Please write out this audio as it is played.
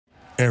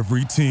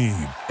Every team,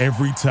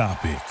 every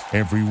topic,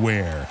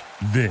 everywhere.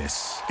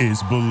 This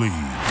is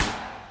Believe.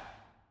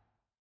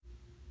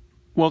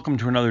 Welcome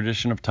to another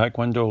edition of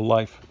Taekwondo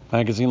Life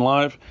Magazine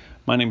Live.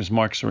 My name is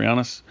Mark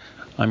Sorianis.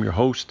 I'm your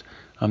host.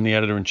 I'm the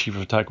editor-in-chief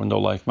of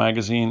Taekwondo Life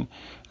Magazine,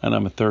 and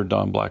I'm a third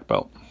Dan black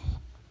belt.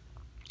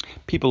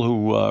 People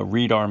who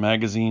read our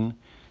magazine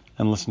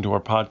and listen to our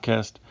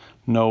podcast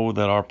know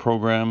that our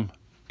program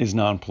is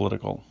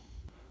non-political.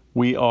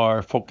 We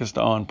are focused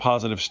on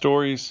positive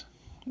stories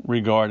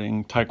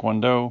regarding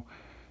Taekwondo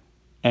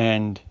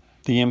and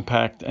the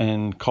impact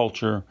and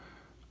culture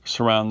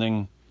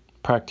surrounding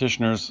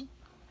practitioners'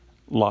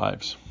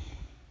 lives.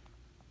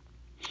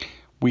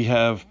 We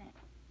have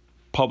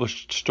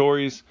published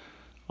stories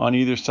on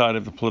either side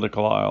of the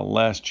political aisle.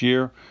 Last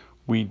year,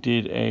 we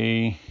did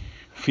a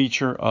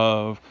feature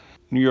of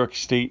New York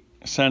State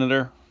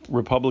Senator,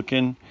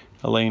 Republican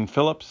Elaine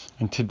Phillips,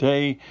 and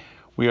today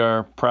we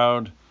are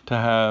proud to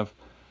have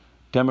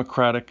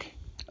Democratic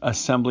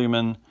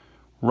Assemblyman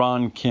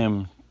Ron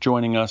Kim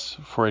joining us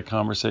for a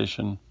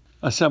conversation.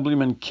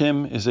 Assemblyman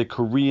Kim is a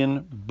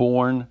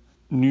Korean-born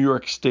New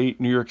York State,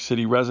 New York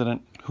City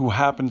resident who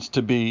happens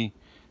to be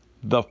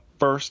the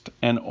first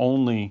and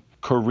only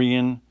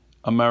Korean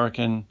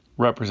American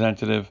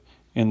representative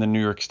in the New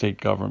York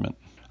State government.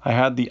 I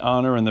had the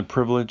honor and the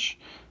privilege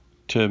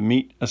to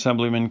meet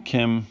Assemblyman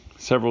Kim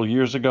several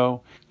years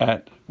ago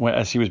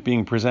as he was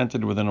being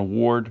presented with an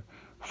award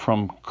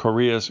from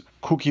Korea's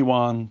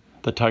Kukkiwon,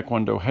 the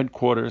Taekwondo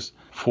headquarters,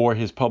 for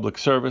his public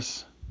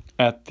service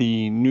at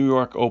the New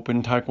York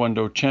Open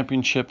Taekwondo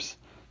Championships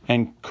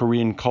and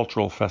Korean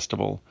Cultural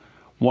Festival,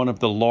 one of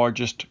the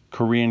largest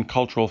Korean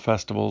cultural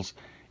festivals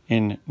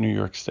in New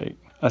York State.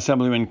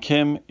 Assemblyman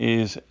Kim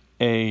is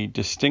a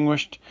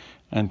distinguished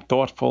and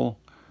thoughtful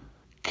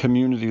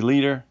community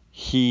leader.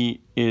 He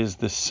is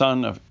the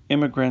son of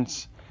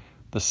immigrants,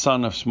 the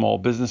son of small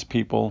business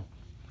people,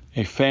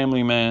 a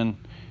family man,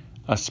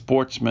 a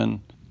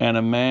sportsman, and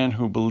a man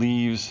who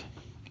believes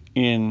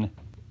in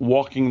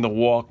walking the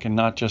walk and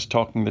not just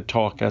talking the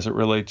talk as it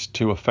relates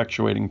to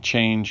effectuating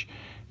change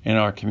in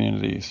our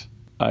communities.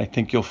 I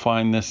think you'll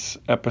find this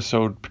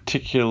episode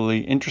particularly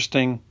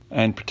interesting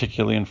and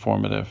particularly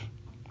informative.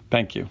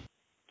 Thank you.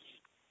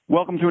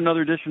 Welcome to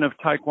another edition of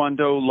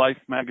Taekwondo Life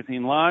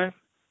Magazine Live.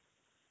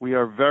 We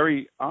are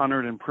very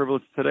honored and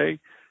privileged today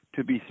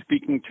to be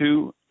speaking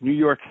to New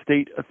York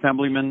State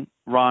Assemblyman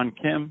Ron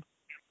Kim.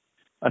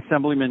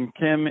 Assemblyman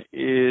Kim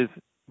is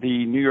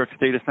the New York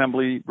State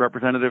Assembly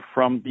representative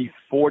from the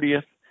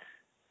 40th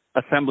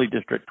Assembly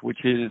District,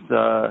 which is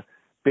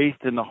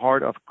based in the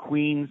heart of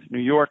Queens, New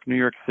York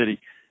City.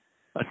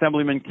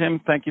 Assemblyman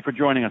Kim, thank you for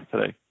joining us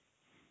today.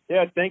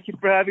 Yeah, thank you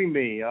for having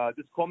me.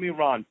 Just call me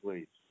Ron,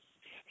 please.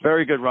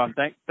 Very good, Ron.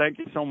 Thank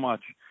you so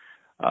much.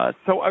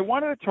 So I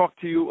wanted to talk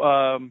to you.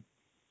 Our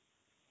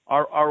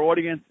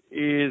audience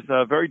is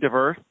very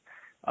diverse.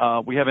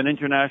 We have an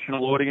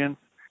international audience,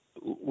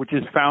 which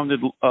is founded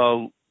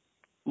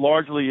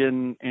largely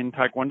in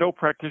Taekwondo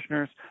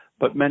practitioners,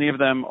 but many of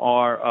them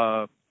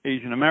are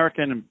Asian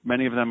American, and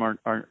many of them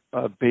are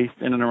based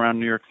in and around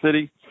New York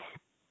City.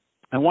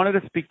 I wanted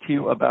to speak to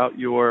you about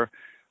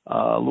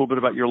a little bit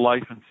about your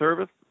life and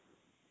service.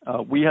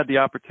 We had the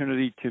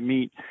opportunity to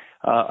meet.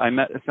 I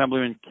met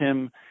Assemblyman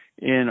Kim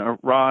in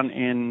Iran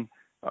in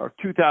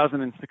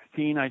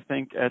 2016, I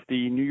think, at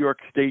the New York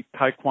State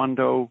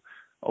Taekwondo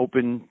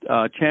Open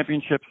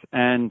Championships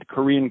and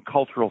Korean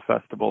Cultural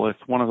Festival.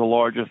 It's one of the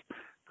largest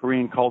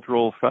Korean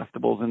cultural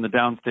festivals in the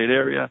downstate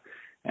area,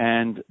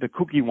 and the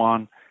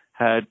Kukkiwon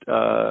had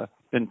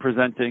been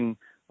presenting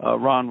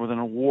Ron with an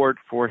award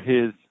for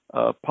his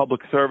public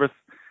service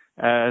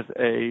as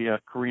a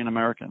Korean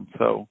American.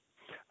 So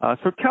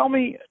tell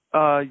me,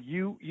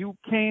 you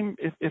came,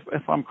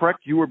 if I'm correct,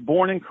 you were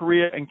born in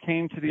Korea and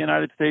came to the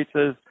United States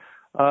as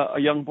a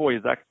young boy.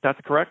 That's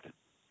correct?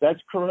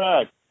 That's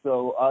correct.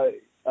 So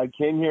I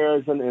came here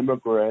as an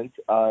immigrant.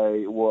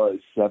 I was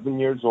 7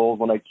 years old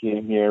when I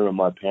came here, and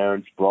my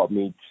parents brought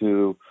me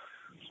to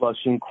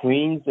Flushing,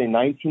 Queens in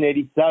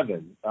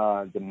 1987.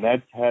 The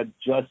Mets had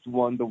just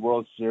won the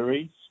World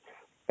Series,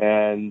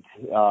 and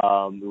it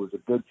was a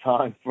good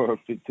time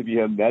to be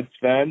a Mets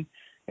fan.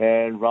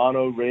 And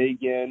Ronald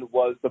Reagan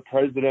was the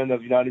president of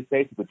the United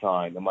States at the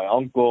time, and my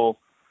uncle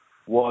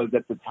was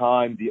at the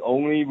time the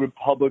only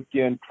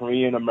Republican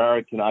Korean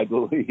American, I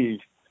believe,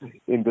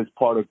 in this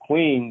part of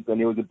Queens, and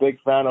he was a big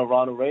fan of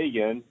Ronald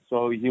Reagan,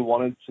 so he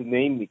wanted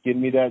to give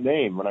me that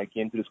name when I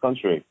came to this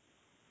country.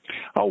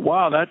 Oh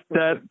wow, that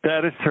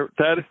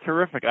is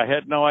terrific. I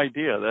had no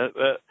idea.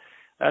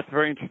 That's a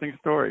very interesting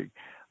story.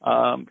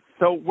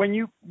 So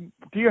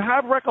do you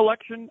have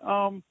recollection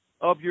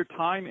of your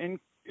time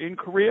in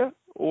Korea,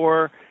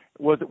 or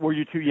were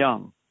you too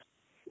young?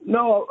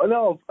 No.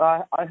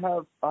 I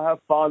have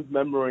fond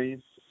memories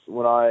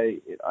when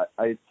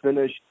I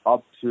finished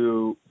up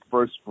to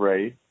first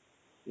grade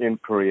in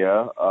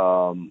Korea.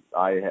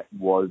 I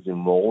was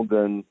enrolled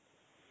in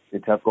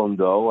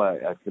Taekwondo.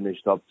 I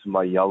finished up to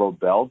my yellow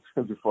belt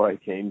before I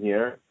came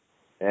here.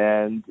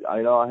 And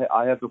I know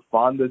I have the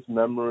fondest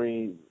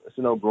memory,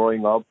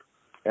 growing up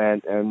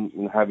and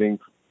having,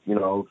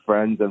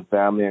 friends and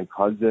family and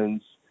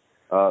cousins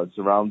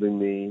surrounding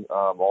me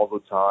all the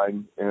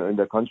time in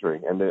the country.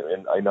 And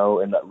I know,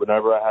 and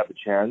whenever I have a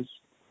chance,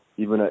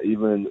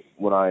 even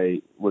when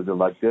I was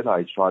elected,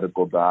 I try to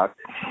go back,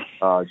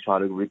 try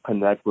to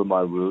reconnect with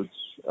my roots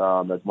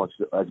as much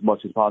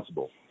as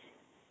possible.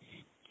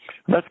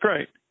 That's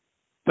great.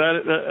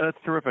 That's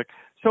terrific.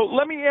 So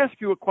let me ask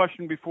you a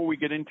question before we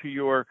get into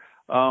your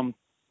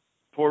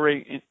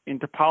foray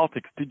into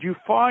politics. Did you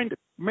find,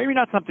 maybe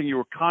not something you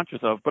were conscious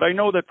of, but I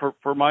know that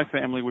for my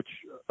family, which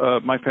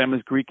my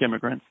family's Greek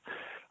immigrants,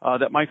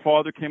 that my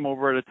father came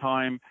over at a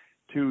time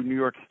to New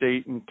York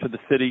State and to the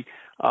city.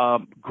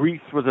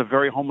 Greece was a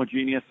very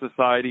homogeneous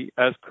society,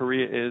 as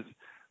Korea is.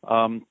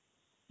 He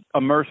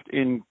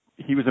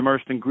was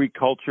immersed in Greek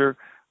culture,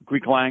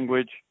 Greek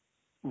language,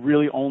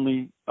 really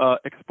only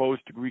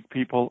exposed to Greek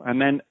people,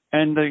 and then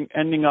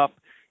ending up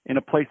in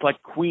a place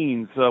like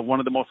Queens, one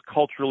of the most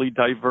culturally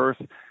diverse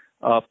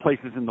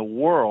places in the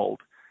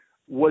world.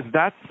 Was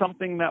that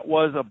something that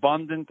was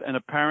abundant and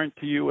apparent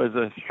to you as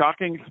a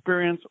shocking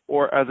experience,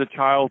 or as a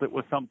child it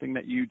was something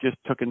that you just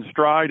took in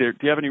stride? Or do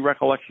you have any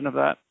recollection of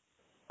that?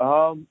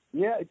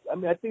 Yeah,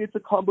 I think it's a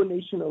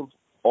combination of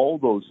all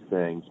those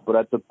things, but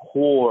at the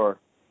core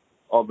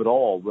of it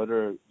all,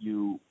 whether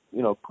you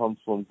come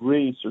from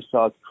Greece or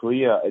South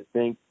Korea, I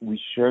think we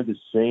share the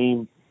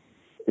same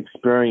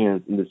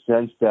experience in the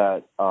sense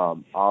that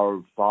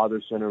our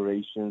father's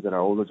generations and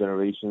our older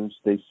generations,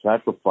 they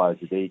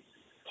sacrificed, they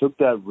took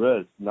that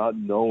risk not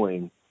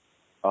knowing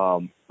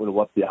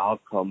what the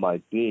outcome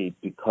might be,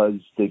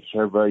 because they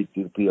care very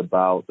deeply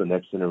about the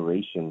next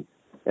generation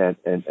and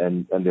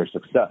their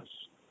success.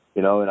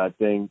 And I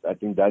think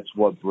that's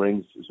what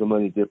brings so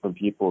many different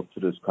people to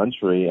this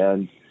country.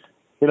 And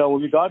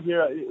when we got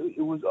here,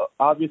 it was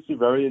obviously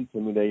very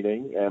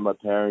intimidating, and my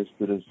parents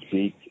didn't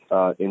speak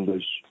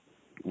English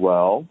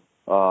well,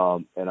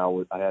 and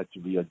I had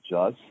to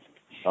readjust.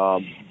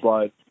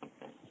 But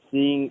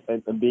seeing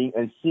and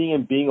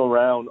being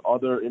around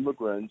other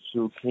immigrants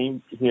who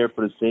came here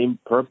for the same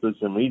purpose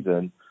and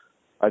reason,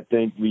 I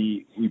think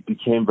we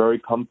became very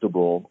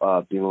comfortable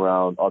being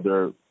around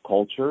other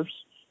cultures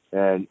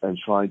and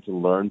trying to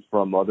learn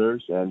from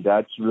others, and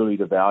that's really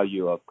the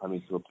value of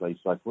coming to a place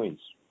like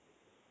Queens.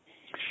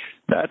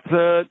 That's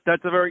a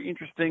very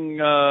interesting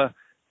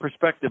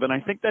perspective, and I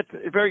think that's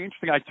very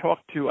interesting. I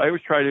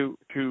always try to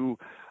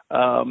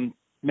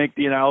make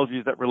the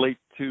analogies that relate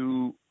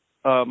to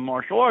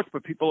martial arts,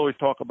 but people always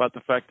talk about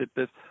the fact that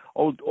there's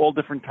all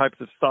different types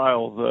of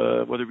styles,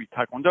 whether it be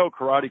Taekwondo,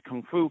 karate,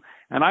 Kung Fu,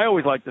 and I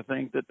always like to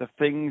think that the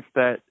things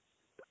that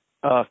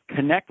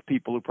connect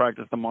people who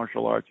practice the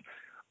martial arts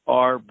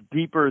are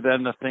deeper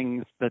than the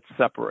things that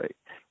separate,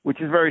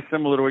 which is very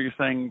similar to what you're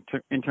saying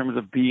in terms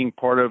of being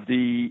part of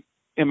the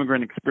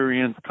immigrant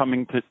experience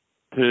coming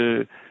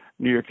to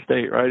New York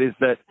State, right? Is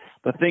that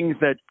the things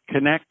that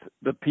connect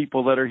the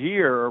people that are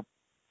here,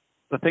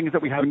 the things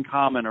that we have in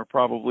common, are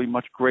probably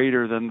much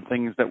greater than the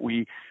things that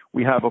we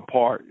have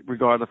apart,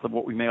 regardless of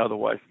what we may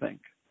otherwise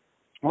think.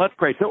 Well, that's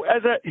great. So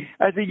as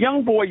a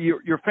young boy,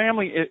 your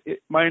family,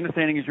 my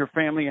understanding is your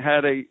family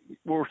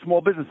were small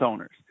business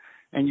owners,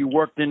 and you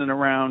worked in and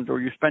around, or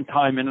you spent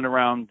time in and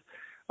around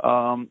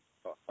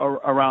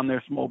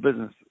their small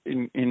business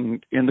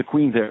in the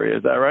Queens area.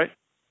 Is that right?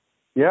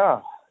 Yeah.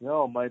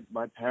 No, my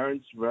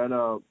parents ran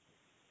a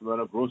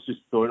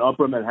grocery store in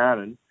Upper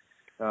Manhattan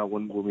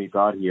when we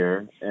got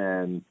here,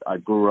 and I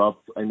grew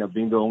up,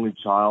 being the only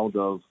child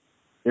of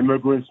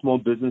immigrant small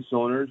business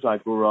owners. I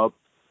grew up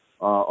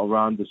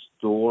around the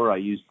store. I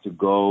used to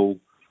go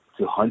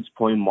to Hunts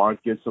Point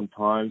Market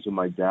sometimes with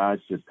my dad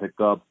to pick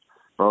up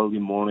early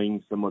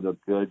morning some of the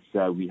goods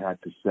that we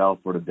had to sell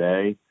for the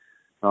day.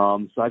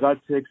 So I got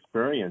to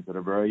experience at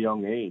a very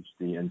young age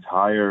the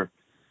entire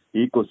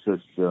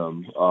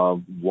ecosystem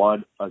of what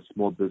a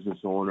small business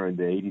owner in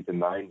the 80s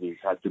and 90s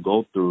had to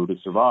go through to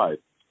survive.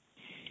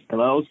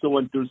 And I also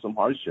went through some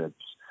hardships,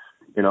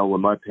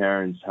 when my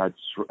parents had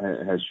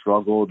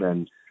struggled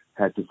and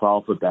had to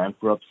file for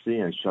bankruptcy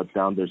and shut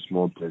down their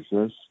small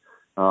business.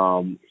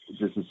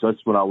 Just as such,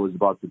 when I was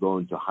about to go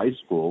into high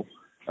school,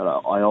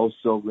 I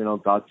also,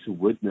 got to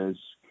witness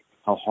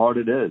how hard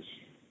it is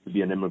to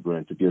be an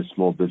immigrant, to be a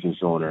small business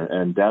owner.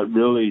 And that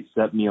really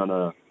set me on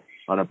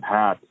a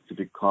path to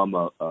become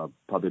a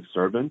public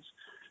servant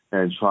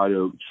and try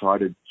to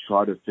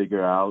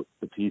figure out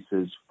the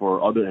pieces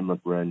for other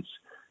immigrants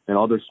and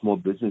other small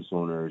business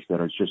owners that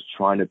are just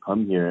trying to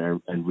come here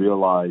and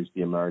realize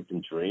the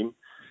American dream.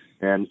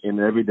 And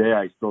every day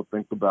I still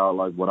think about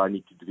what I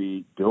need to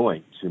be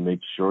doing to make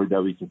sure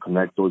that we can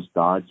connect those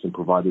dots and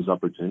provide those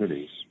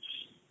opportunities.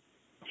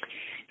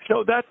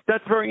 So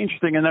that's very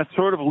interesting, and that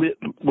sort of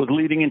was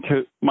leading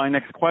into my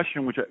next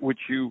question, which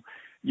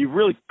you've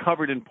really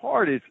covered in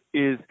part,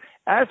 is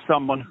as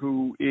someone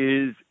who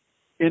is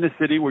in a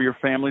city where your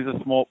family's a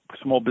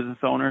small business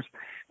owners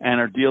and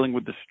are dealing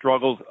with the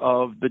struggles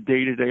of the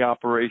day-to-day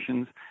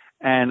operations,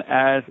 and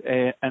as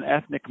an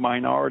ethnic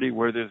minority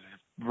where there's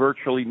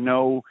virtually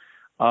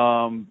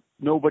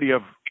nobody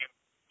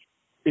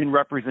in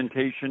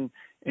representation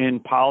in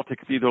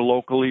politics, either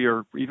locally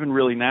or even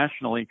really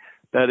nationally,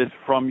 that is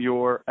from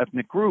your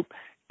ethnic group.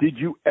 Did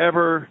you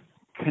ever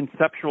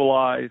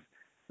conceptualize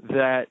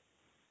that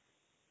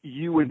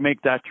you would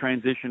make that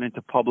transition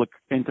into public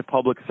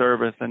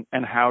service,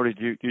 and how did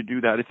you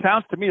do that? It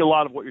sounds to me a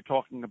lot of what you're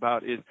talking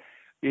about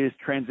is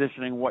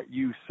transitioning what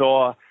you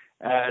saw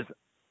as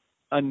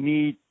a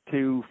need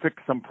to fix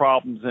some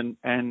problems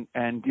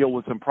and deal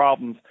with some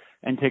problems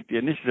and take the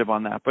initiative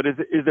on that. But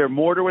is there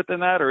more to it than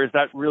that, or is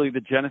that really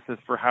the genesis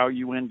for how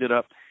you ended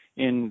up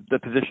in the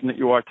position that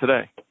you are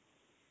today?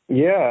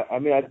 Yeah, I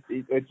mean,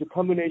 it's a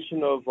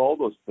combination of all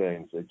those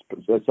things.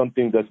 It's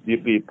something that's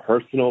deeply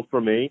personal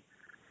for me,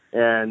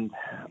 and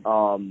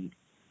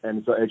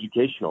it's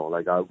educational.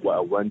 Like I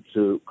went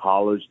to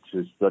college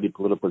to study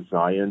political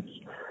science,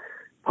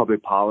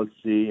 public policy.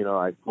 You know,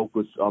 I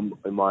focused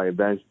in my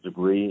advanced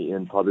degree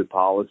in public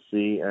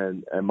policy,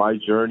 and my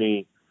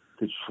journey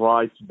to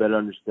try to better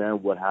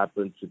understand what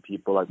happened to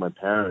people like my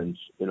parents,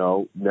 you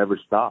know, never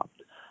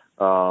stopped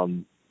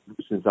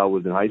since I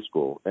was in high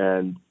school.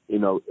 And, you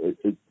know,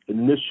 it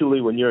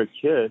initially when you're a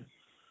kid,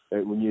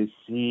 when you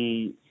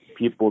see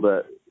people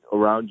that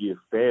around you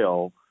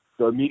fail,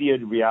 the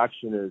immediate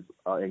reaction is,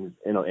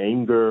 you know,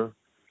 anger,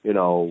 you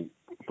know,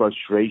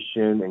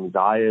 frustration,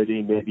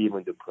 anxiety, maybe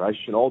even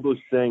depression. All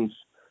those things,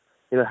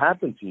 you know,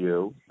 happen to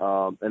you.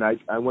 And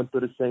I went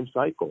through the same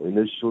cycle.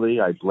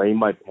 Initially, I blamed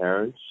my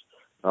parents.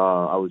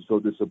 I was so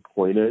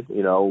disappointed,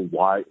 you know,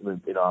 why,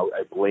 you know,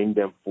 I blamed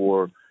them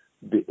for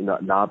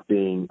not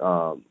being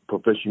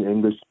proficient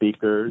English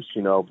speakers,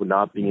 you know, for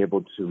not being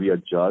able to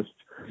readjust.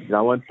 And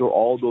I went through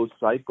all those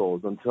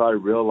cycles until I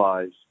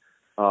realized,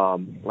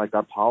 like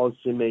our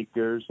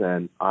policymakers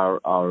and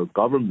our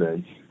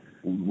government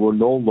were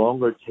no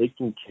longer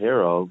taking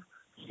care of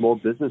small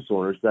business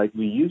owners like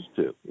we used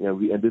to. You know,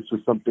 and this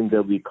was something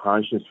that we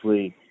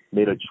consciously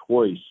made a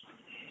choice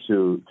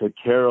to take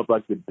care of,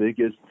 like the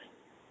biggest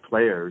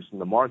players in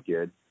the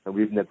market, and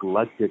we've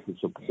neglected to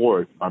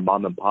support our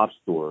mom and pop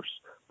stores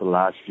for the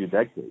last few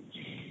decades.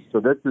 So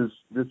this is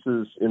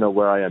you know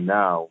where I am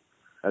now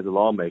as a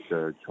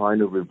lawmaker, trying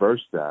to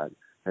reverse that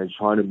and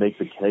trying to make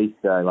the case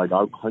that like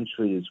our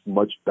country is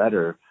much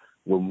better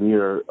when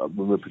we're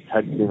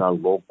protecting our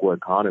local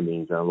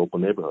economies and our local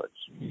neighborhoods.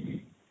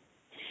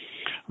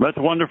 That's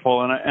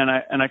wonderful, and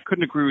I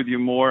couldn't agree with you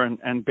more.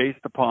 And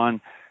based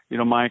upon, you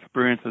know, my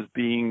experiences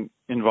being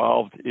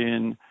involved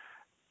in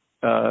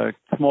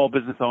small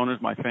business owners,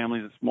 my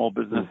family's small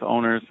business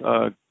owners,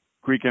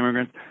 Greek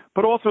immigrants,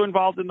 but also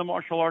involved in the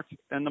martial arts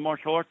and the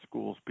martial arts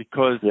schools,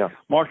 because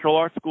martial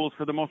arts schools,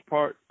 for the most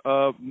part,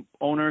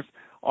 owners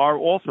are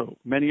also,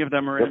 many of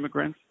them are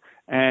immigrants.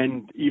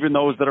 And even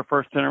those that are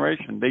first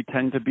generation, they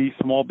tend to be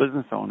small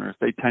business owners.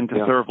 They tend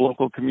to serve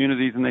local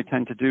communities, and they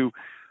tend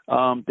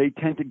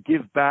to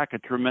give back a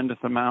tremendous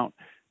amount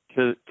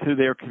to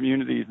their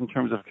communities in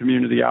terms of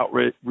community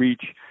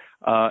outreach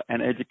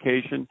and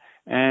education.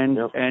 And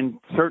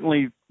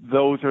certainly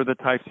those are the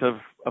types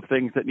of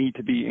things that need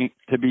to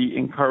be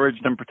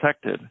encouraged and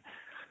protected.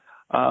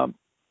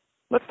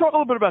 Let's talk a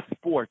little bit about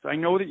sports. I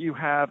know that you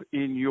have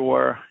in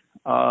your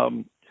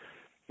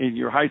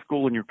high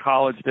school and your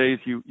college days,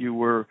 you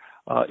were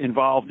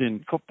involved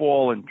in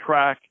football and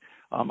track.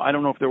 I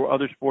don't know if there were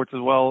other sports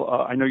as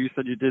well. I know you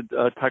said you did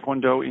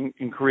Taekwondo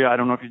in Korea. I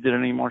don't know if you did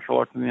any martial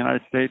arts in the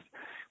United States.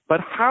 But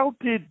how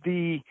did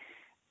the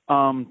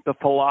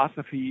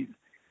philosophies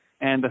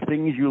and the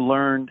things you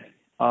learned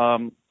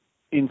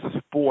in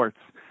sports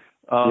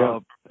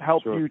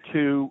help you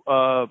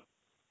to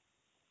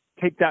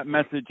take that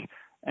message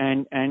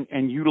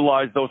and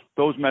utilize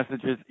those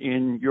messages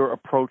in your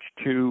approach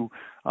to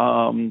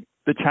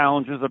the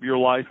challenges of your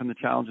life and the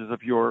challenges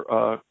of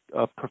your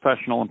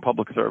professional and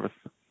public service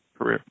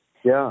career?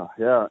 Yeah.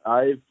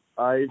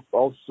 I've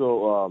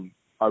also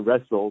I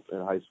wrestled in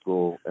high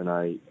school, and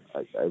I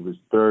was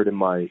third in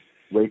my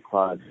weight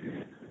class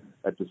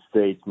at the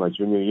States my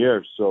junior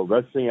year. So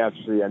wrestling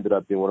actually ended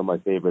up being one of my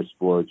favorite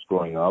sports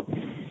growing up.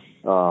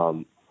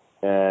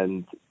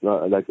 And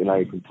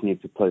I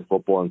continued to play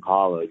football in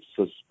college.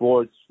 So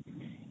sports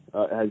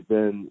has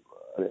been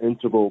an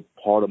integral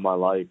part of my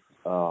life,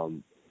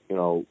 you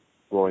know,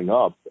 growing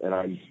up. And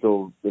I'm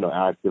still, you know,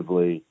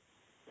 actively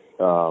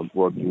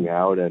working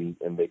out and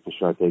making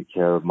sure I take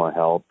care of my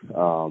health.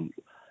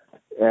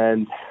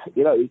 And,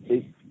 you know,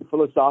 it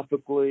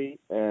philosophically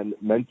and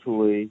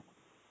mentally,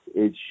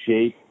 it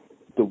shaped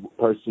the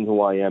person who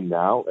I am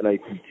now, and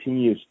it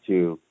continues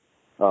to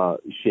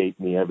shape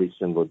me every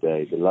single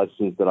day. The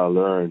lessons that I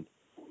learned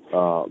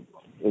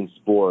in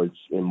sports,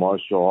 in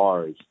martial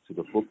arts, to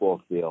the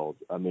football field,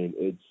 I mean,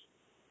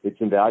 it's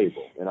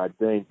invaluable. And I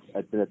think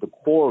at the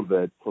core of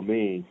it, for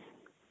me,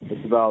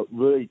 it's about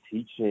really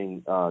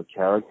teaching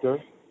character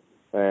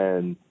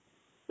and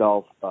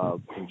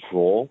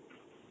self-control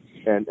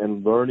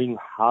and learning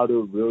how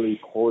to really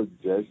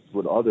coexist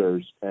with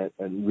others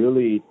and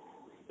really,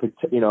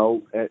 you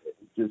know,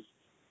 just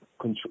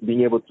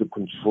being able to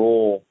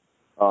control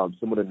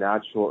some of the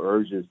natural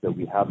urges that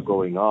we have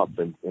growing up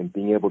and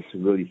being able to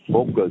really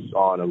focus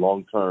on a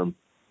long-term,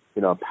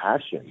 you know,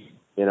 passion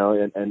you know,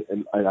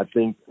 and I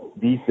think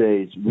these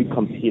days we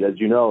compete, as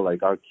you know,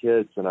 like our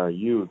kids and our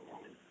youth,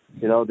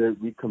 you know,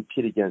 we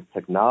compete against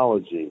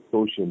technology,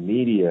 social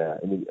media.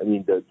 I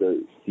mean,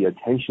 the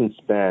attention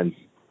span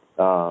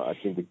I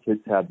think the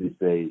kids have these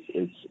days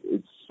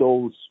it's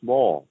so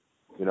small,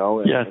 you know,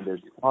 and, Yes. and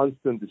there's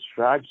constant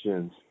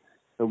distractions.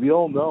 And we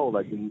all know,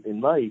 like in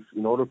life,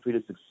 in order for you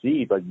to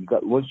succeed, like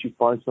once you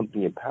find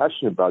something you're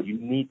passionate about, you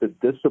need the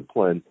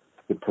discipline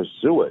to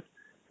pursue it,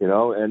 you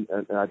know. And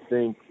I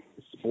think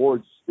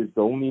sports is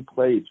the only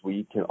place where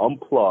you can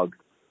unplug,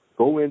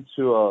 go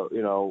into a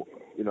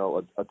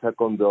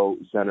taekwondo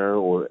center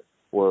or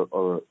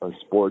a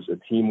sports, a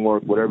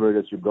teamwork, whatever it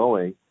is you're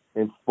going,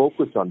 and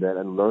focus on that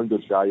and learn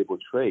those valuable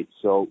traits.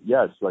 So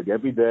yes, like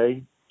every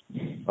day,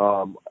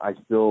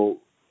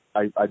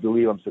 I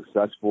believe I'm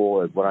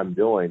successful at what I'm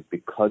doing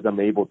because I'm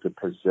able to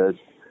persist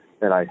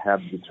and I have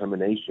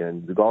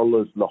determination,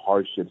 regardless of the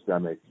hardships that I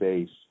may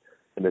face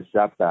and the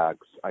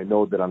setbacks. I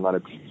know that I'm going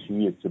to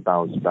continue to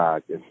bounce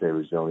back and stay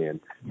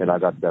resilient, and I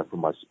got that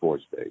from my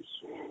sports days.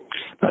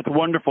 That's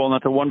wonderful, and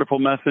that's a wonderful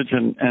message,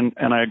 and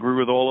I agree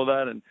with all of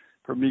that. And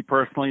for me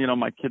personally, you know,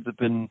 my kids have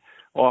been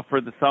off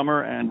for the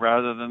summer, and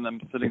rather than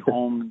them sitting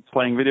home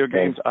playing video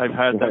games, I've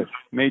had them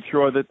made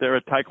sure that they're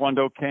at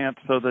Taekwondo camp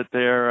so that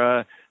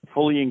they're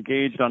fully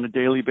engaged on a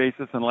daily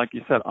basis, and like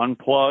you said,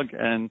 unplug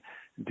and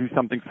do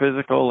something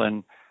physical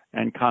and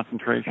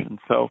concentration.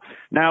 So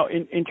now,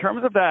 in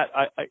terms of that,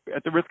 I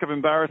at the risk of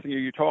embarrassing you,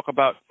 you talk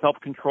about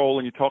self-control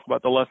and you talk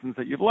about the lessons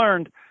that you've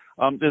learned.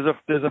 There's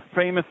a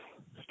famous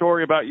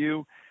story about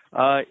you.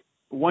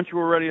 Once you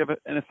were already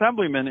an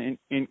assemblyman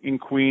in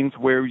Queens,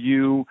 where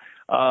you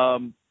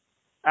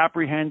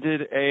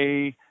apprehended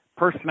a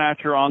purse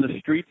snatcher on the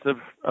streets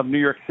of New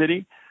York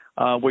City,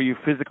 where you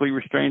physically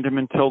restrained him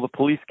until the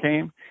police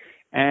came.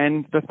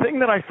 And the thing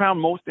that I found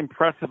most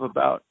impressive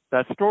about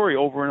that story,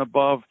 over and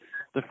above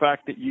the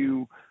fact that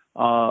you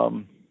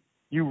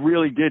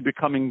really did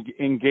become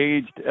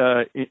engaged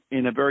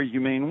in a very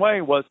humane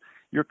way, was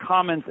your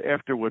comments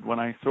afterward when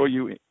I saw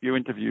you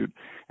interviewed,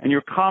 and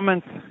your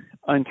comments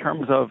in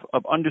terms of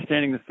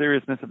understanding the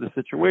seriousness of the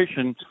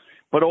situation,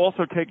 but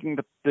also taking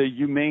the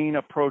humane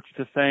approach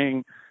to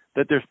saying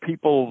that there's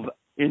people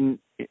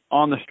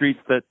on the streets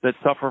that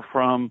suffer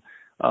from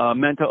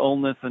mental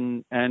illness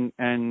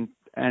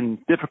and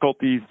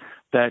difficulties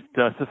that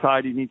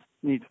society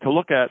needs to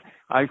look at.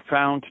 I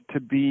found to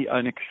be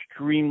an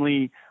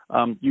extremely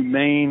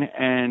humane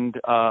and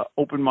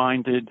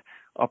open-minded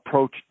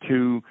approach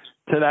to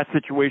that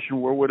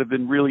situation, where it would have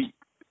been really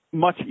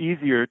much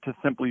easier to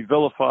simply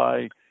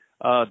vilify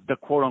the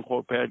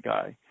quote-unquote bad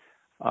guy.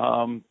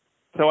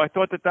 So I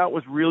thought that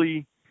was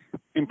really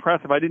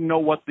impressive. I didn't know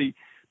what the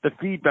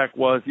feedback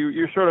was.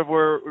 You sort of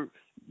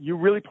you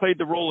really played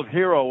the role of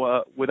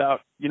hero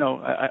without, you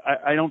know,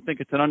 I don't think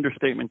it's an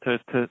understatement to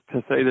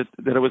say that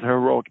it was a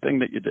heroic thing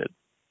that you did.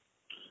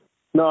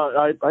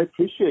 No, I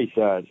appreciate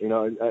that, you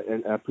know,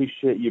 and I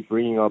appreciate you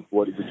bringing up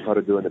what we try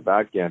to do in the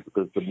back end,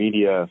 because the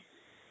media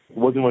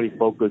wasn't really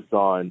focused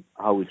on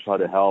how we try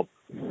to help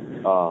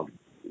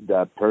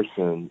that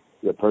person,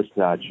 the purse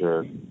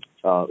snatcher.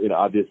 You know,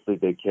 obviously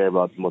they care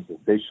about the most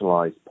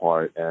sensationalized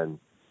part, and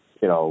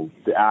you know,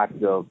 the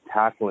act of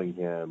tackling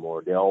him,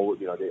 or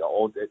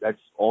that's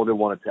all they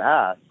wanted to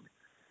ask,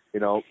 you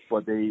know.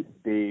 But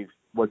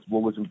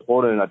what was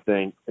important, I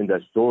think, in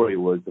that story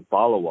was the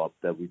follow-up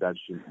that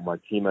my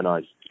team and I,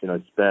 you know,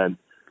 spent,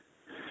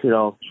 you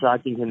know,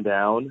 tracking him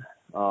down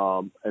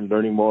and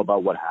learning more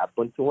about what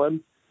happened to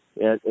him.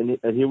 And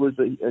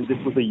this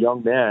was a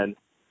young man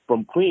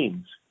from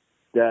Queens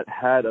that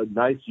had a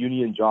nice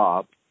union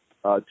job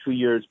 2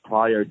 years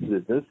prior to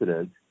this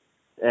incident.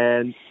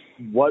 And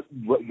what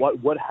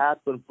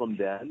happened from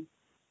then?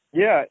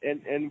 Yeah,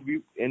 and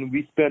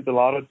we spent a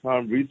lot of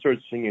time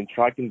researching and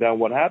tracking down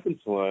what happened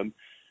to him.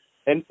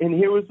 And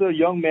here was a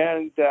young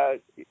man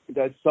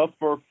that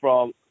suffered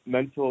from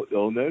mental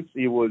illness.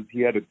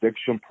 He had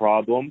addiction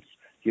problems.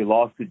 He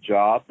lost a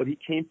job, but he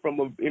came from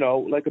a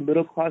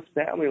middle class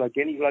family, like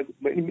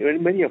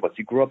many of us.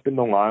 He grew up in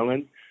Long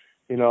Island,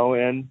 you know,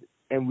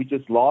 and we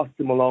just lost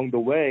him along the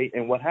way.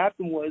 And what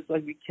happened was,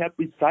 like, we kept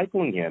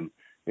recycling him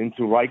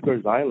into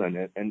Rikers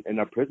Island and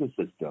our prison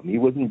system. He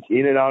was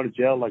in and out of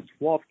jail like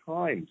 12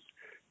 times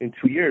in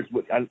 2 years,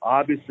 and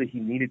obviously he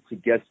needed to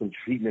get some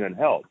treatment and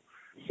help.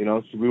 You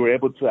know, so we were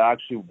able to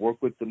actually work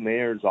with the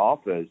mayor's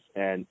office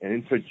and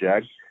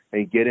interject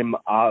and get him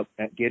out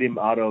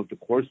of the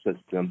court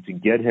system to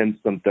get him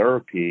some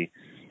therapy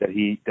that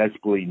he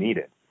desperately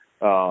needed.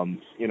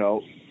 You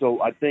know,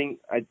 so I think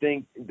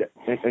that,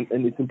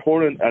 and it's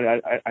important.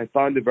 And I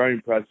find it very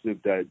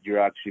impressive that you're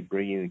actually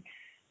bringing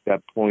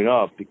that point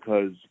up,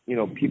 because, you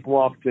know, people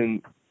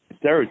often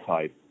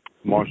stereotype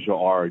martial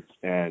arts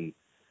and,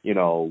 you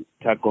know,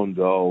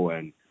 taekwondo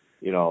and,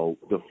 you know,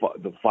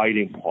 the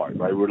fighting part,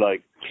 right? We're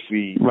like,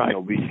 we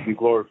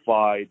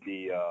glorify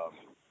the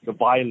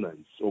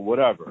violence or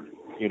whatever,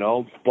 you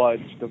know, but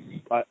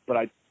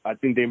I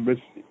think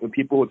when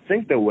people would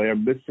think that way, are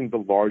missing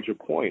the larger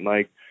point.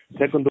 Like,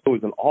 taekwondo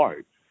is an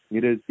art.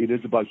 It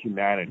is about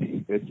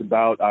humanity. It's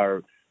about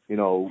our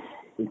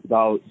it's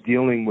about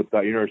dealing with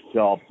that inner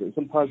self and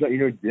sometimes that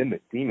inner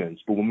demons.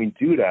 But when we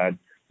do that,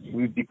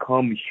 we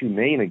become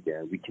humane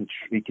again. We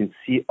can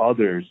see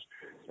others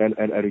at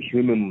a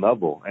human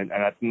level, and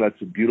I think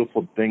that's a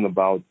beautiful thing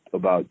about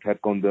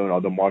Taekwondo and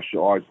other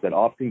martial arts that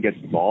often gets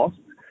lost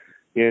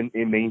in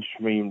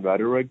mainstream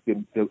rhetoric.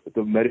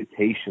 The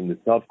meditation, the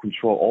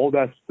self-control, all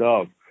that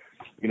stuff,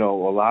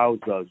 allows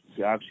us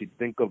to actually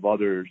think of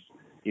others,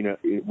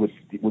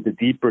 with a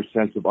deeper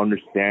sense of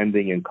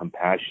understanding and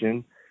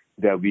compassion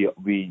that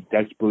we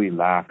desperately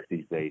lack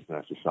these days in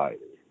our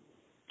society.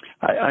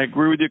 I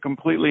agree with you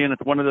completely, and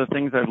it's one of the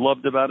things I've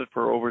loved about it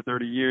for over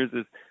 30 years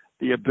is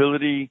the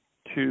ability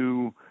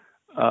to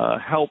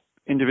help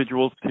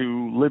individuals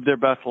to live their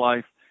best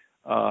life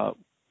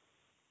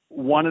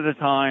one at a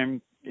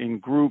time in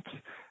groups,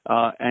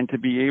 and to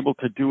be able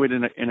to do it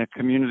in a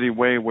community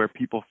way where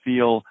people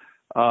feel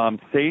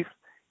safe,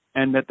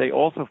 and that they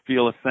also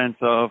feel a sense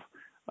of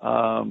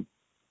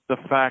the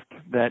fact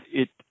that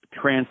it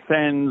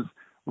transcends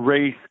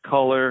race,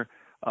 color,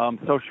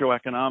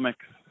 socioeconomics,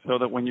 so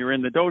that when you're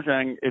in the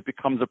dojang, it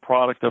becomes a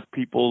product of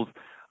people's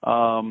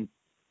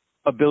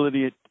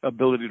ability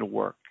to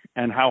work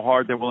and how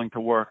hard they're willing to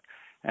work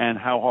and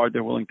how hard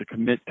they're willing to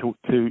commit to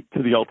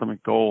the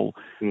ultimate goal.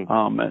 It's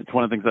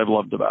one of the things I've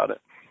loved about it.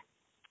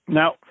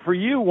 Now, for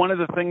you, one of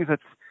the things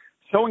that's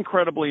so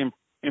incredibly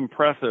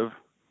impressive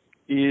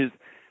is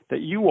that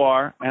you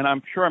are, and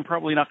I'm sure I'm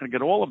probably not going to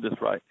get all of this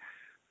right,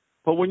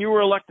 but when you were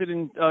elected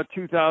in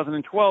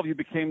 2012, you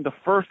became the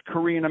first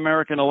Korean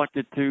American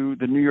elected to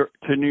the New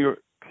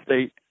York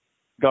State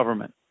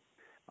government.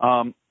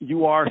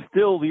 You are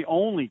still the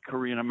only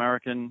Korean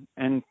American,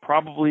 and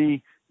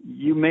probably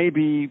you may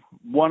be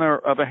one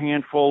of a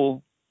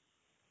handful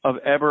of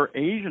ever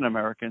Asian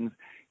Americans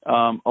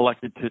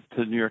elected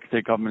to New York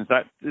State government.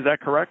 Is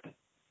that correct?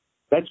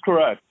 That's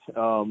correct.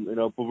 But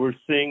we're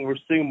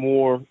seeing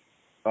more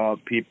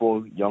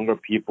people, younger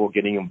people,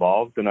 getting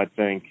involved, and I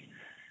think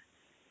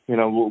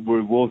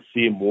we'll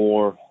see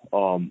more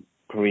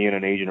Korean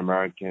and Asian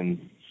Americans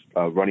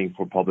running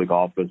for public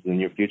office in the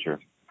near future.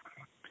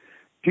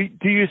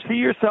 Do you see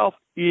yourself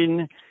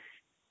in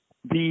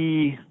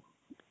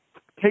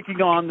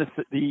taking on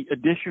the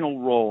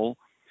additional role,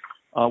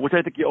 which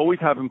I think you always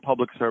have in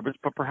public service,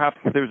 but perhaps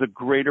there's a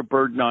greater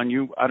burden on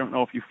you, I don't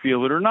know if you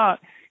feel it or not,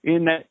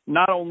 in that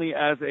not only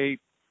as a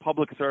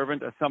public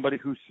servant, as somebody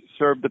who's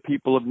served the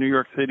people of New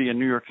York City and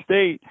New York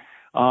State,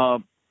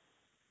 of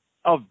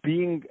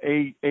being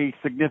a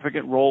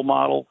significant role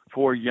model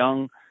for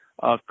young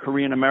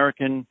Korean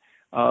American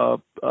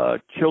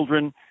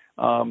children,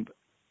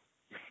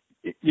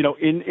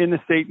 in the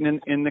state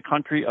and in the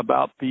country,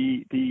 about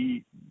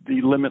the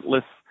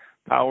limitless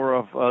power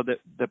of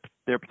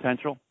their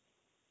potential?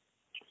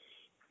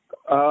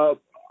 I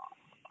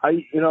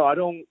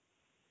don't.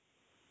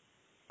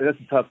 That's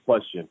a tough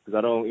question because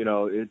I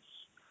don't.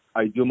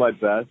 I do my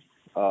best.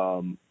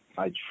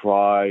 I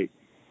try.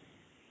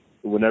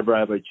 Whenever I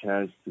have a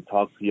chance to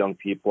talk to young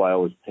people, I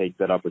always take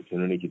that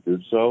opportunity to do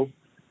so.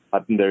 I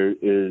think there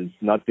is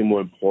nothing more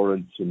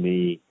important to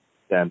me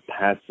than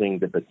passing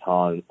the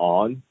baton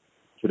on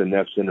to the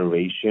next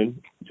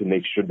generation to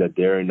make sure that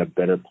they're in a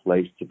better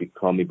place to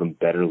become even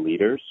better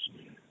leaders,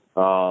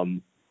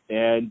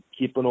 and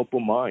keep an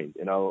open mind.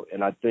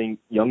 And I think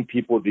young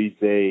people these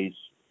days,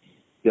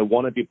 they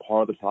want to be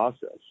part of the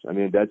process. I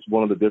mean, that's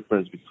one of the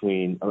difference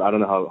between. I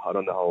don't know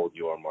how old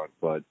you are, Mark,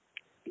 but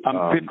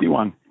I'm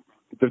 51.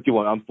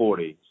 51. I'm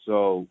 40.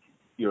 So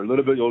you're a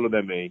little bit older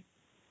than me.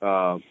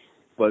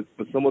 But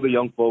some of the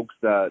young folks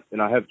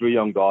and I have 3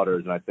 young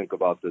daughters, and I think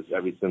about this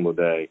every single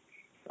day.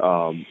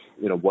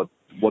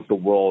 What the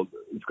world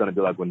is going to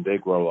be like when they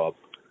grow up.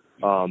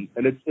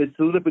 And it's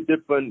a little bit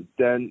different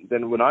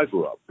than when I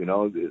grew up.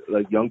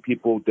 Like young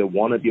people, they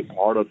want to be a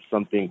part of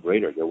something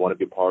greater. They want to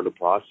be a part of the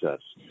process.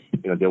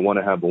 They want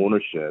to have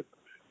ownership.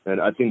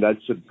 And I think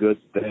that's a good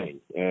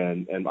thing.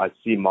 And I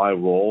see my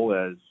role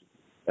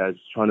as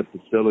trying to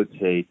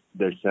facilitate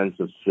their sense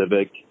of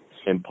civic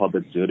and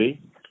public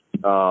duty.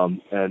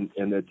 And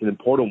it's an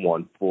important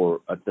one for,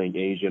 I think,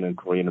 Asian and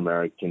Korean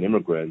American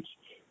immigrants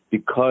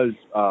because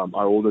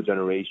our older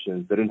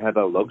generations, they didn't have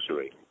that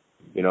luxury.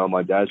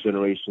 My dad's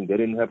generation, they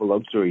didn't have a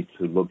luxury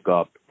to look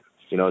up.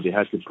 They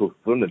had to put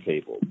food on the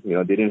table.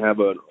 They didn't have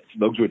a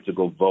luxury to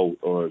go vote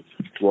or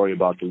worry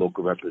about the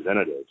local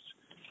representatives.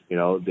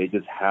 They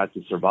just had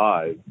to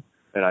survive.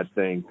 And I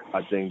think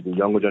the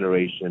younger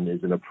generation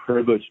is in a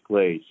privileged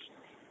place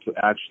to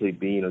actually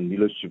be in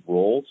leadership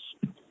roles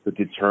to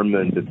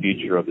determine the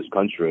future of this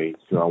country.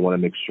 So I want to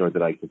make sure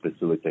that I can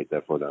facilitate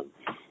that for them.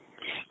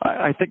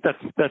 I think that's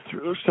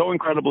so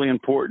incredibly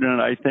important,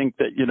 and I think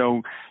that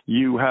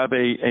you have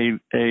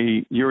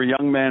you're a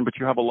young man, but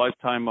you have a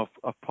lifetime of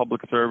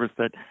public service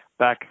that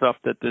backs up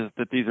that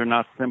these are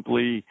not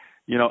simply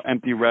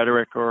empty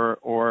rhetoric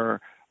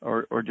or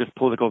just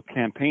political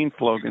campaign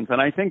slogans. And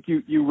I think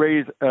you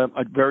raise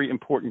a very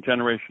important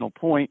generational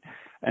point.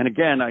 And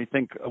again, I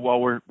think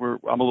while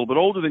I'm a little bit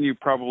older than you,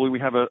 probably we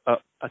have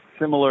a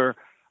similar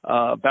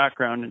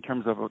background in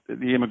terms of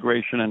the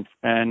immigration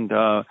and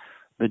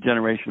the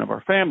generation of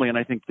our family. And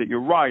I think that you're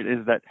right,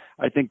 is that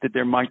I think that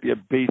there might be a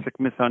basic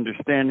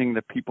misunderstanding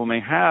that people may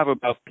have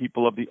about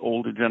people of the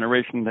older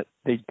generation, that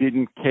they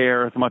didn't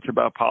care as much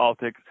about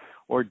politics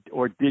or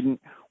didn't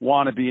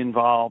want to be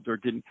involved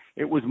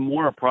it was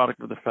more a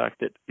product of the fact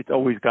that it's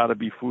always got to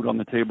be food on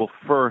the table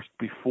first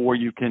before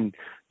you can,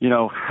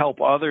 help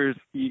others.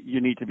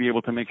 You need to be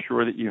able to make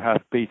sure that you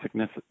have the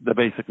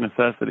basic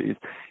necessities,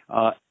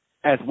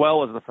 as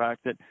well as the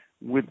fact that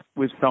with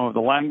some of the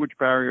language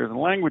barriers and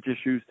language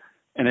issues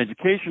and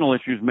educational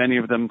issues, many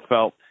of them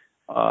felt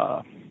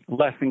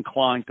less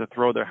inclined to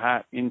throw their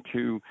hat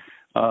into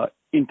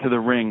the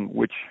ring,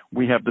 which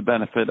we have the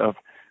benefit of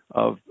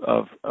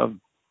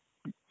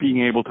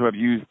being able to have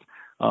used,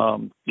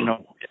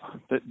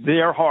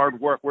 their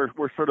hard work.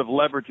 We're sort of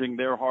leveraging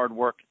their hard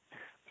work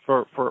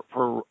for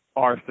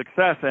our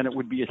success, and it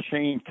would be a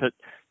shame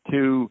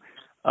to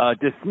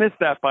dismiss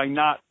that by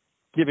not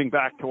giving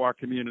back to our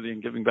community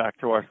and giving back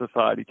to our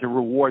society, to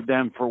reward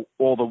them for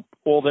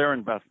all their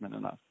investment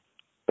in us.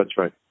 That's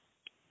right.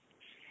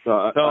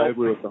 I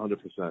agree with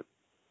 100%.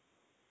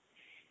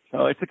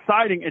 So it's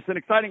exciting. It's an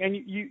exciting, and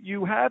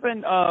you have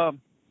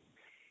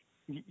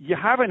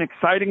an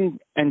exciting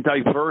and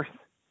diverse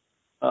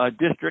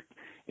district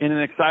in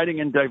an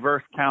exciting and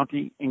diverse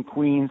county in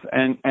Queens,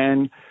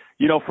 and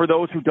for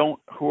those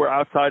who are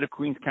outside of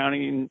Queens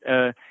County,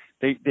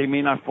 they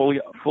may not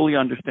fully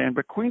understand,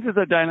 but Queens is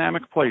a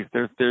dynamic place.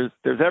 There's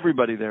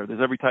everybody there.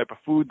 There's every type of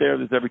food there.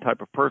 There's every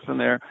type of person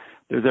there.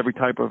 There's every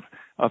type of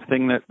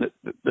thing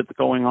that's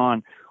going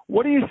on.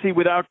 What do you see,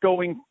 without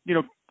going,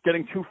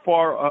 getting too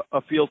far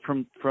afield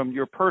from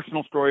your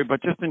personal story,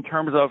 but just in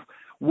terms of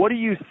what do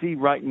you see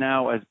right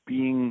now as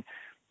being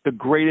the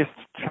greatest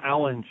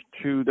challenge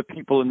to the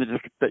people in the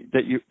district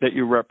that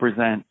you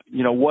represent?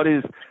 What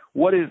is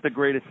the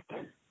greatest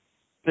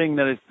thing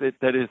that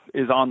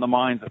is on the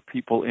minds of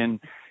people in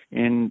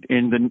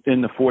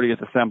the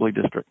 40th Assembly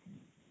District?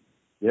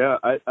 Yeah,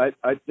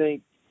 I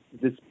think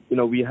this.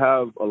 We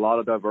have a lot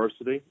of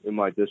diversity in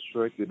my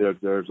district.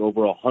 There's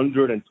over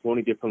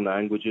 120 different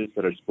languages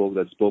that are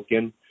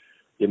spoken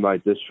in my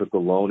district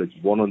alone. It's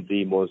one of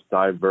the most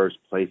diverse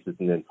places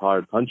in the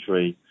entire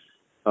country.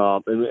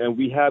 And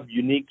we have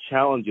unique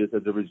challenges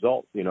as a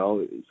result.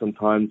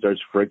 Sometimes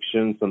there's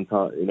friction,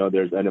 sometimes,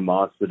 there's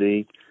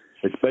animosity,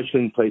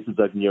 especially in places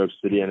like New York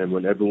City, and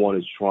when everyone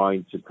is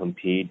trying to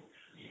compete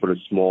for the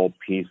small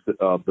piece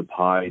of the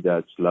pie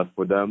that's left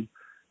for them,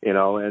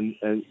 and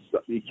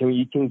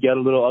it can get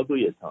a little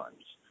ugly at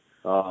times.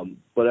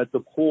 But at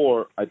the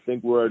core, I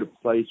think we're at a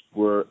place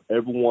where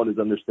everyone is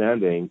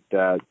understanding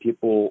that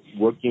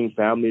working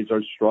families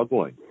are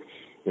struggling.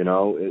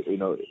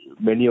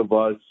 Many of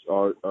us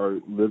are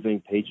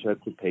living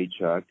paycheck to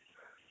paycheck,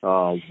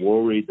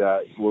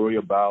 worry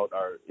about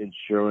our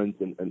insurance,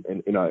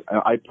 and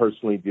I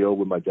personally deal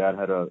with, my dad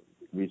had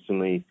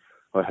recently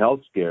a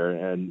health scare,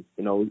 and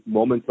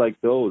moments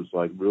like those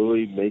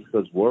really makes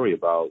us worry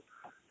about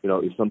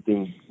if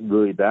something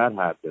really bad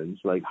happens,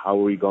 how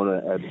are we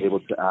going to be able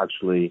to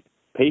actually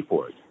pay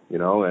for it,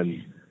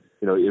 and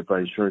if our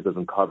insurance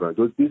doesn't cover it.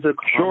 These are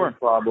common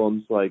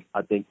problems I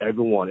think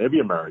every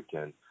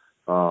American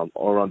all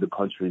around the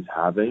country is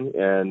having,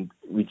 and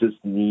we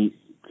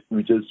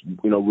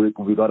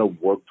got to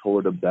work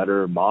toward a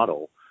better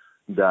model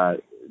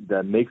that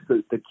makes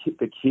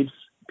that keeps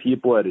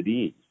people at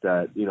ease,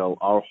 that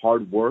our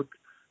hard work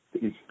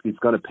is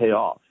going to pay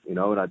off, and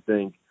I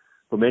think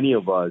for many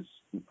of us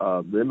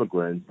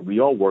immigrants, we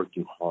are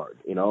working hard,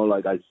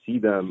 I see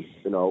them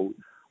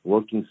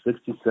working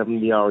 60,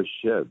 70-hour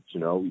shifts.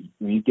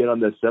 We get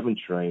on the 7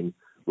 train,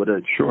 whether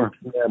it's 2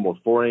 p.m. or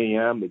 4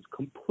 a.m., it's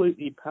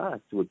completely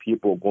packed with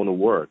people going to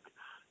work,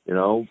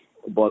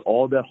 but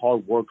all that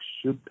hard work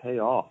should pay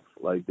off.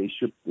 They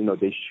should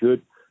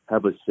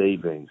have a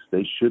savings.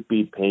 They should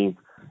be paying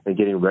and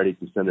getting ready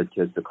to send their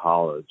kids to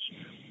college.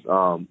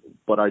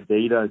 But our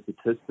data and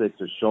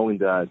statistics are showing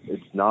that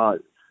it's not,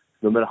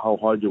 no matter how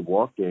hard you're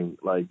working,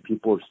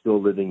 people are still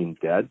living in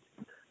debt.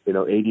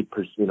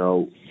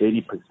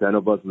 80%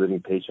 of us living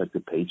paycheck to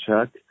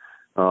paycheck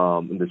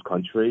in this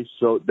country.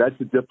 So that's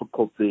the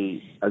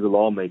difficulty as a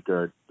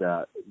lawmaker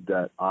that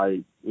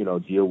I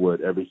deal with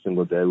every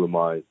single day with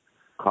my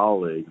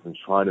colleagues, and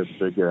trying to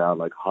figure out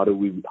how do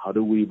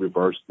we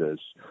reverse this,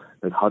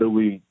 and how do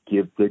we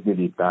give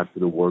dignity back to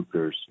the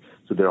workers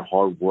so their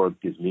hard work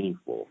is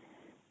meaningful.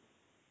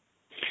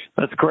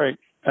 That's great,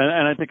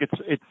 and I think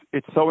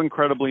it's so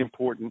incredibly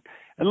important.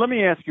 And let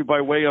me ask you, by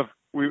way of,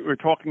 we're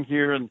talking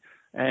here and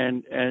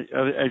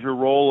as your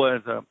role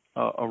as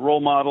a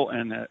role model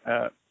and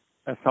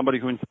as somebody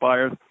who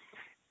inspires,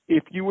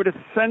 if you were to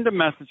send a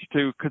message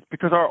to,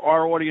 because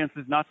our audience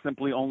is not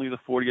simply only the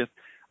 40th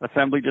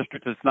Assembly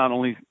District, it's not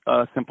only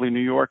simply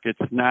New York,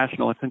 it's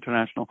national, it's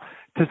international,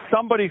 to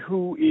somebody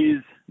who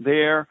is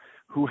there,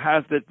 who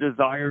has the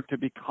desire to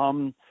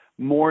become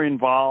more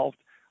involved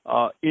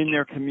in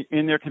their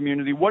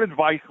community, what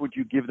advice would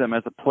you give them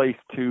as a place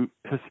to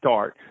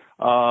start?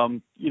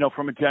 From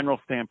a general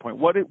standpoint,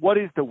 what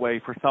is the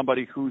way for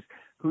somebody who's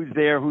who's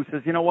there who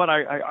says, you know what,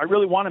 I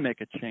really want to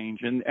make a change.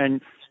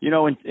 And you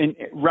know, and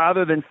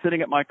rather than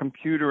sitting at my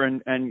computer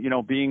and, you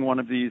know, being one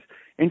of these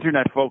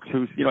internet folks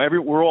who's, you know,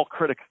 we're all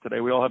critics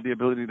today. We all have the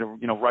ability to,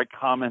 you know, write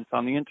comments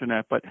on the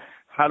internet, but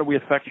how do we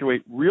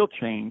effectuate real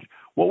change?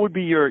 What would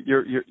be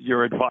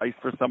your advice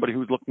for somebody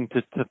who's looking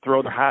to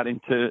throw their hat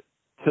into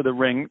the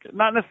ring,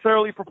 not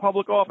necessarily for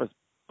public office,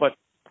 but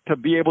to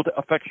be able to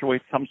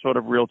effectuate some sort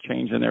of real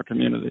change in their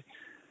community?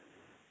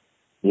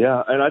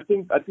 Yeah, and I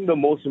think the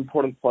most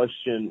important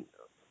question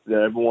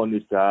that everyone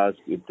needs to ask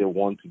if they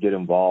want to get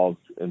involved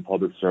in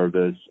public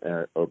service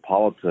or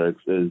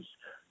politics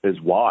is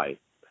why.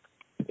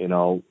 You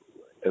know,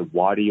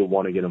 why do you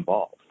want to get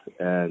involved?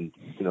 And,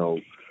 you know,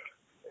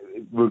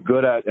 we're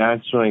good at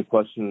answering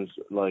questions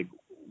like,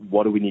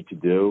 what do we need to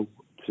do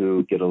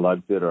to get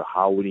elected, or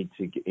how we need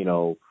to, you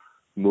know,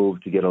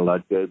 move to get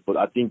elected. But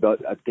I think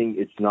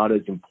it's not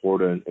as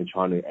important in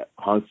trying to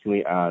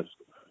constantly ask,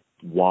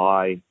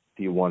 why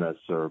do you want to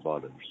serve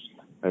others?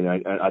 And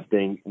I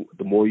think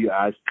the more you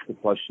ask the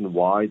question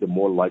why, the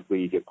more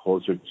likely you get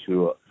closer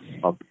to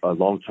a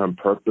long-term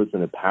purpose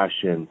and a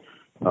passion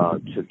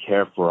to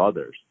care for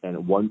others.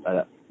 And once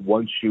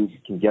you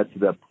can get to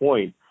that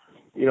point,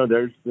 you know,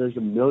 there's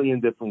a million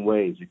different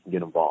ways you can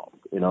get involved.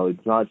 You know,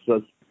 it's not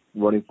just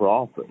running for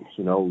office.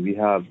 You know, we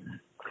have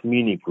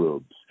community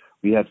groups,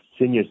 we have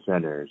senior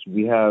centers,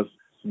 we have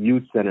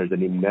youth centers that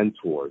need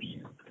mentors.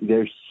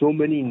 There's so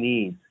many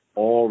needs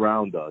all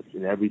around us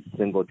in every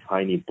single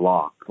tiny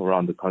block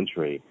around the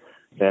country.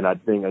 And I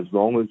think as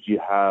long as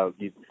you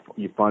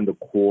find the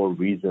core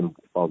reason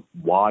of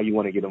why you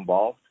want to get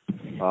involved,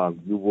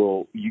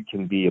 you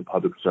can be a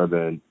public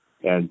servant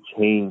and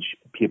change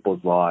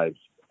people's lives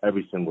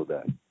every single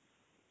day.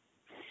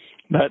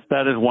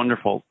 That is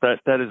wonderful.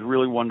 That is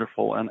really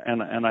wonderful,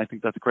 and I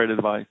think that's great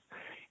advice.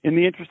 In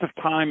the interest of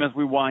time, as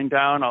we wind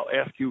down, I'll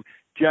ask you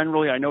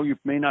generally. I know you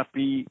may not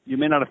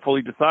have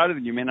fully decided,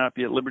 and you may not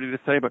be at liberty to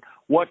say, but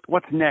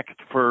what's next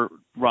for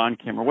Ron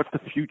Kim, or what's the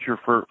future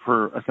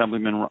for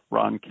Assemblyman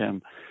Ron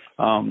Kim?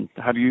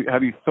 Have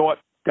you thought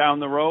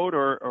down the road,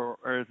 or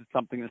is it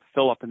something that's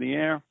still up in the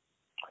air?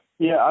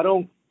 Yeah, I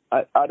don't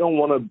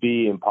want to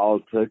be in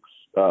politics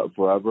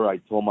forever. I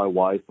told my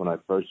wife when I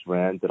first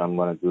ran that I'm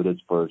going to do this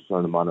for a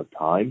certain amount of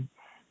time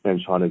and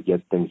trying to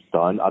get things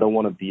done. I don't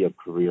want to be a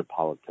career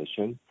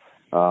politician.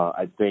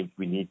 I think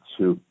we need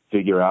to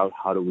figure out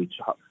how to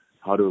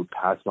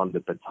pass on the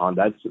baton.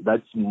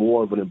 That's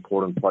more of an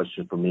important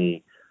question for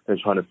me than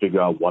trying to figure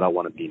out what I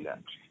want to be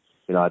next.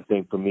 You know, I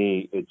think for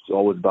me, it's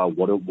always about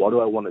what do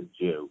I want to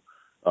do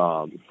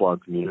for our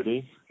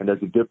community, and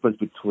there's a difference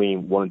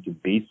between wanting to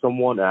be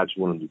someone and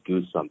actually wanting to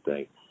do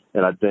something.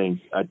 And I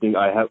think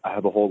I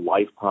have a whole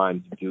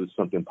lifetime to do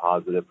something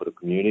positive for the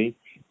community,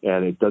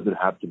 and it doesn't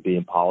have to be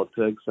in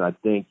politics. And I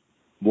think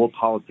more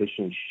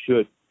politicians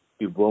should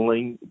be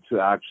willing to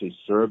actually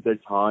serve their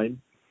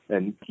time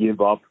and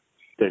give up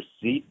their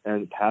seat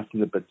and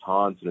passing the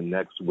baton to the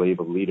next wave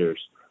of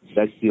leaders.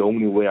 That's the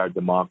only way our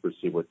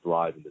democracy would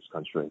thrive in this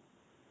country.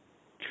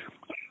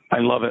 I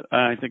love it.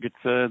 I think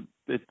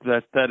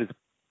that is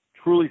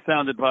truly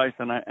sound advice,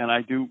 and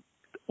I do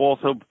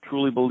also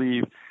truly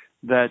believe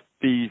that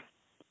the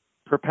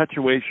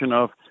perpetuation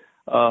of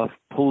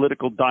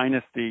political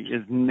dynasty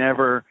is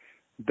never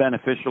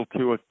beneficial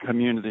to a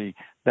community.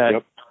 That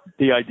Yep.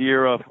 The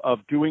idea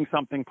of doing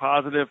something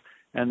positive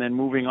and then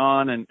moving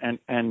on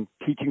and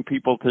teaching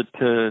people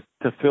to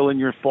fill in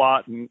your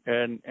slot and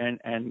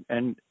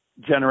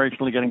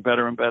generationally getting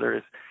better and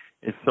better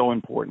is so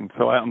important.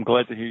 So I'm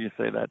glad to hear you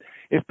say that.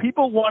 If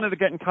people wanted to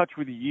get in touch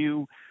with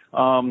you,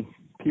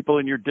 people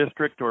in your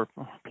district or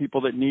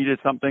people that needed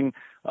something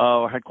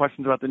or had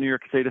questions about the New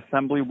York State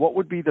Assembly, what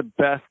would be the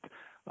best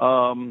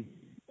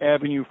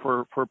avenue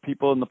for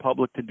people in the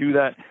public to do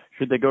that?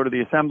 Should they go to the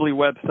Assembly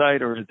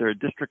website, or is there a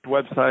district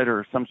website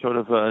or some sort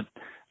of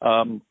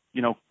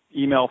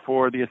email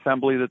for the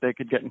Assembly that they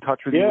could get in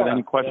touch with you with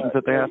any questions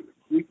that they have?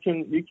 You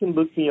can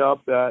look me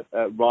up at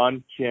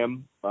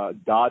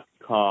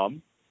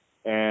ronkim.com,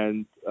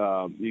 and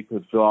you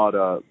can fill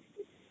out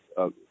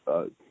a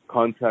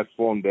contact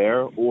form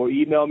there, or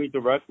email me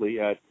directly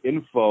at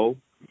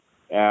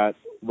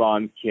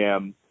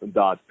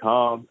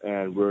info@ronkim.com,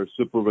 and we're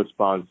super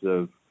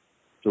responsive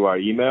to our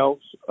emails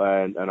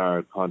and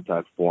our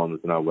contact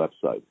forms on our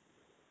website.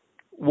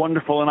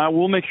 Wonderful, and I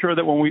will make sure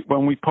that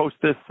when we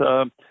post this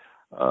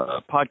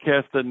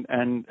podcast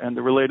and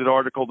the related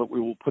article, that we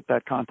will put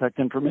that contact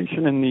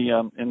information in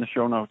the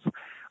show notes.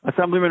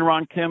 Assemblyman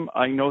Ron Kim,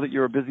 I know that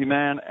you're a busy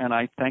man, and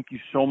I thank you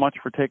so much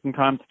for taking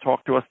time to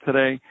talk to us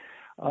today.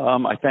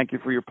 I thank you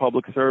for your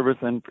public service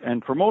and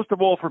for most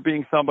of all for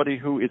being somebody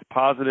who is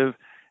positive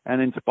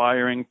and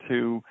inspiring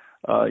to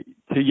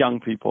young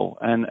people.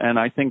 And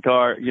I think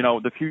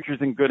the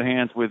future's in good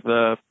hands with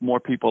more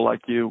people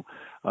like you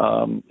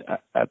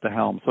at the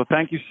helm. So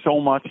thank you so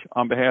much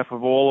on behalf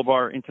of all of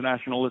our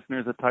international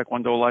listeners at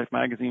Taekwondo Life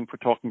Magazine for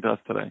talking to us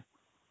today.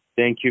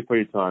 Thank you for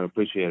your time.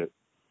 Appreciate it.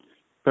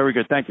 Very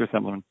good. Thank you,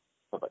 Assemblyman.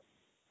 Bye-bye.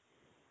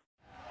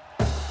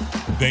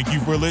 Thank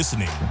you for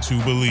listening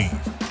to Believe.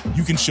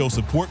 You can show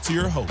support to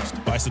your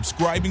host by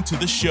subscribing to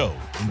the show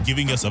and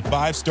giving us a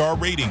 5-star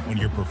rating on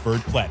your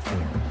preferred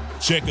platform.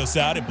 Check us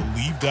out at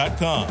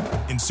Believe.com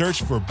and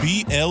search for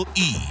BLEAV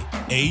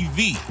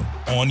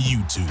on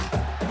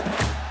YouTube.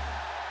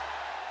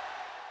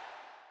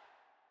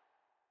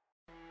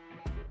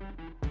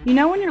 You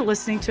know when you're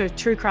listening to a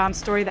true crime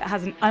story that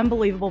has an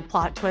unbelievable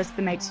plot twist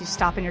that makes you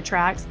stop in your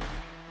tracks?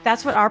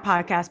 That's what our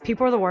podcast,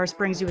 People Are the Worst,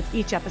 brings you with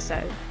each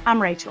episode.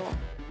 I'm Rachel.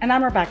 And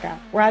I'm Rebecca.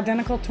 We're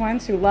identical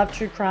twins who love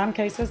true crime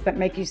cases that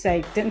make you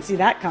say, didn't see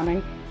that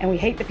coming, and we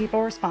hate the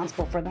people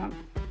responsible for them.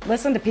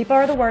 Listen to People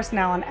Are the Worst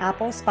now on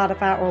Apple,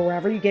 Spotify, or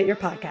wherever you get your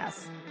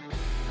podcasts.